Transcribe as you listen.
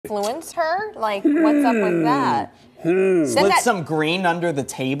influence her? Like, what's up with that? Slip some green under the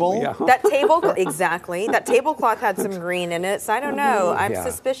table. Yeah. That exactly. That tablecloth had some green in it, so I don't know. I'm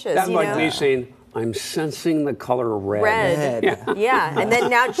suspicious. That might be saying, I'm sensing the color red. Yeah. And then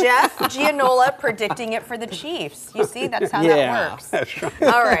now Jeff Gianola predicting it for the Chiefs. You see, that's how that works. That's right.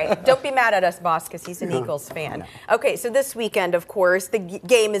 All right. Don't be mad at us, boss, because he's an Eagles fan. Okay, so this weekend, of course, the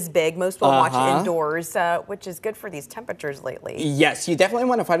game is big. Most will watch indoors, which is good for these temperatures lately. Yes, you definitely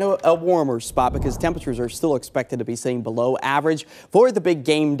want to find a warmer spot because temperatures are still expected to be staying below average for the big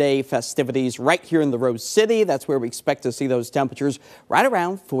game day festivities right here in the Rose City. That's where we expect to see those temperatures right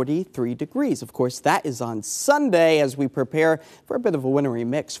around 43 degrees. Of course, that is on Sunday as we prepare for a bit of a wintry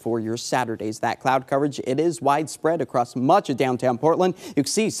mix for your Saturdays. That cloud coverage, it is widespread across much of downtown Portland. You can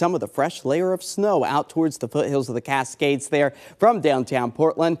see some of the fresh layer of snow out towards the foothills of the Cascades there from downtown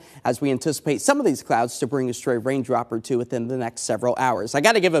Portland as we anticipate some of these clouds to bring a stray raindrop or two within the next several hours. I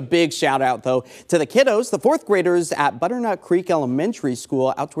got to give a big shout out, though, to the kiddos, the fourth graders at Butternut Creek Elementary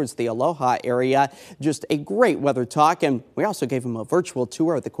School out towards the Aloha area. Just a great weather talk, and we also gave them a virtual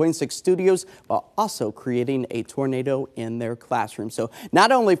tour of the KOIN 6 studios while also creating a tornado in their classroom. So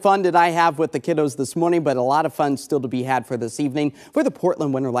not only fun did I have with the kiddos this morning, but a lot of fun still to be had for this evening for the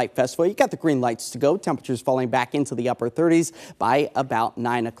Portland Winter Light Festival. You got the green lights to go. Temperatures falling back into the upper 30s by about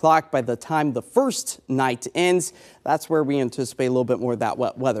 9 o'clock. By the time the first night ends, that's where we anticipate a little bit more of that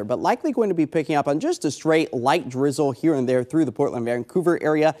wet weather, but likely going to be picking up on just a straight light drizzle here and there through the Portland, Vancouver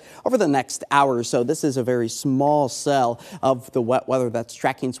area over the next hour or so. This is a very small cell of the wet weather that's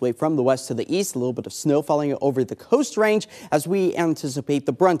tracking its way from the west to the east. A little bit of snow falling over the coast range as we anticipate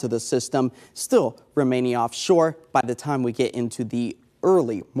the brunt of the system still remaining offshore by the time we get into the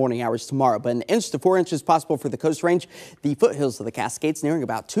early morning hours tomorrow, but 1 inch to 4 inches possible for the coast range. The foothills of the Cascades nearing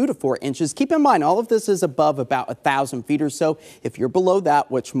about 2 to 4 inches. Keep in mind, all of this is above about 1,000 feet or so. If you're below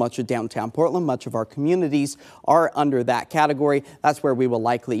that, which much of downtown Portland, much of our communities are under that category, that's where we will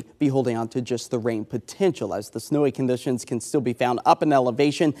likely be holding on to just the rain potential as the snowy conditions can still be found up in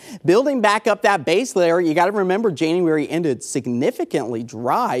elevation. Building back up that base layer, you got to remember January ended significantly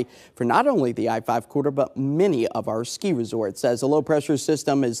dry for not only the I-5 corridor, but many of our ski resorts as a low pressure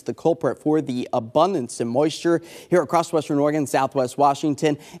system is the culprit for the abundance in moisture here across western Oregon, southwest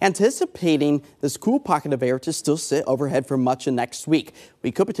Washington, anticipating this cool pocket of air to still sit overhead for much of next week.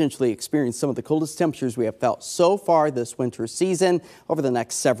 We could potentially experience some of the coldest temperatures we have felt so far this winter season over the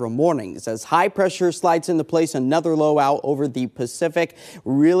next several mornings. As high pressure slides into place, another low out over the Pacific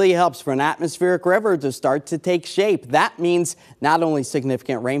really helps for an atmospheric river to start to take shape. That means not only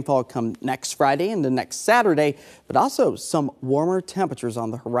significant rainfall come next Friday and the next Saturday, but also some warmer temperatures on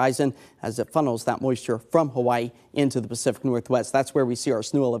the horizon as it funnels that moisture from Hawaii into the Pacific Northwest. That's where we see our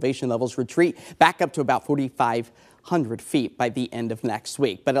snow elevation levels retreat back up to about 4,500 feet by the end of next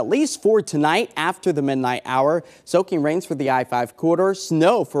week. But at least for tonight, after the midnight hour, soaking rains for the I-5 corridor,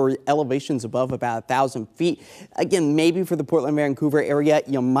 snow for elevations above about 1,000 feet. Again, maybe for the Portland, Vancouver area,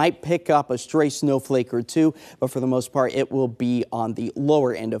 you might pick up a stray snowflake or two, but for the most part, it will be on the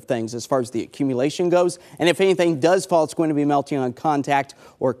lower end of things as far as the accumulation goes. And if anything does fall, it's going to be melting on contact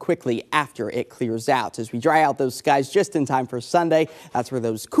or quickly after it clears out. As we dry out those skies just in time for Sunday, that's where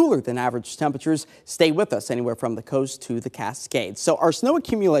those cooler than average temperatures stay with us anywhere from the coast to the Cascades. So our snow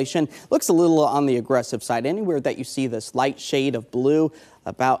accumulation looks a little on the aggressive side. Anywhere that you see this light shade of blue,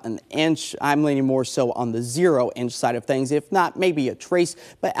 about 1 inch. I'm leaning more so on the 0-inch side of things, if not maybe a trace,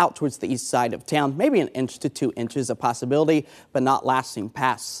 but out towards the east side of town, maybe 1 inch to 2 inches a possibility, but not lasting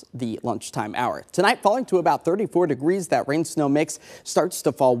past the lunchtime hour. Tonight falling to about 34 degrees. That rain snow mix starts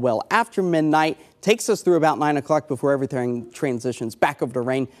to fall well after midnight. Takes us through about 9 o'clock before everything transitions back over to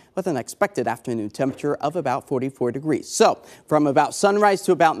rain with an expected afternoon temperature of about 44 degrees. So from about sunrise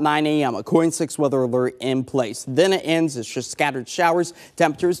to about 9 a.m., a KOIN 6 weather alert in place. Then it ends. It's just scattered showers,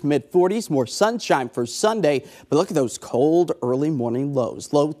 temperatures mid-40s, more sunshine for Sunday. But look at those cold early morning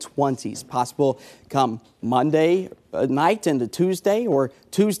lows, low 20s possible come Monday night into Tuesday or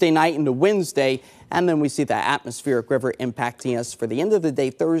Tuesday night into Wednesday. And then we see that atmospheric river impacting us for the end of the day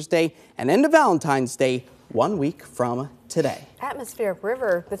Thursday and into Valentine's Day 1 week from today. Atmospheric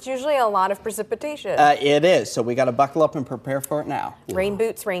river, that's usually a lot of precipitation. It is, so we got to buckle up and prepare for it now. Rain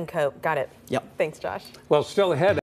boots, raincoat, got it. Yep. Thanks, Josh. Well, still ahead.